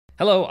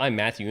Hello, I'm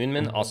Matthew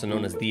Inman, also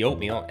known as The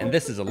Oatmeal, and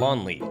this is a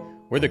Lawn Lead.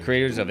 We're the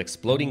creators of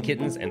Exploding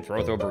Kittens and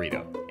Throw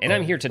Burrito, and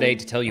I'm here today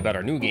to tell you about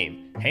our new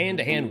game,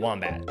 Hand-to-Hand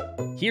Wombat.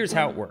 Here's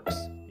how it works.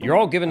 You're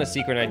all given a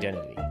secret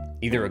identity,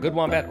 either a good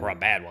wombat or a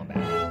bad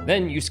wombat.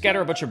 Then you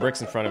scatter a bunch of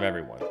bricks in front of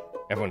everyone.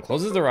 Everyone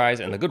closes their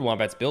eyes, and the good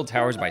wombats build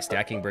towers by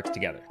stacking bricks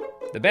together.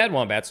 The bad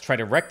wombats try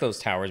to wreck those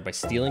towers by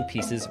stealing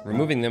pieces,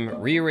 removing them,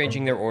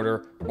 rearranging their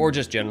order, or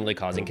just generally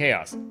causing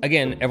chaos.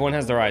 Again, everyone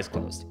has their eyes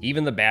closed,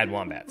 even the bad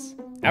wombats.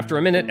 After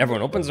a minute,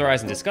 everyone opens their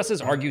eyes and discusses,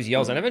 argues,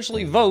 yells, and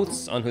eventually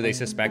votes on who they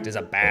suspect is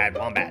a bad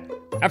wombat.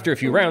 After a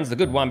few rounds, the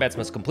good wombats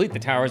must complete the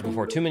towers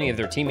before too many of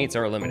their teammates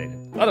are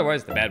eliminated.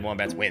 Otherwise, the bad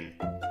wombats win.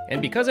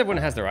 And because everyone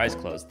has their eyes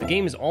closed, the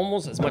game is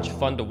almost as much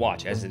fun to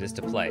watch as it is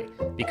to play,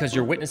 because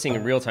you're witnessing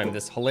in real time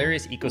this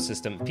hilarious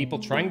ecosystem of people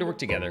trying to work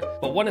together,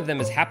 but one of them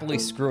is happily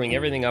screwing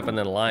everything up and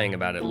then lying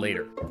about it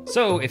later.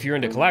 So if you're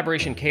into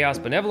collaboration, chaos,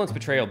 benevolence,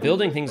 betrayal,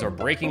 building things, or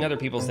breaking other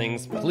people's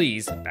things,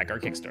 please back our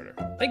Kickstarter.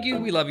 Thank you,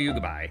 we love you,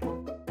 goodbye.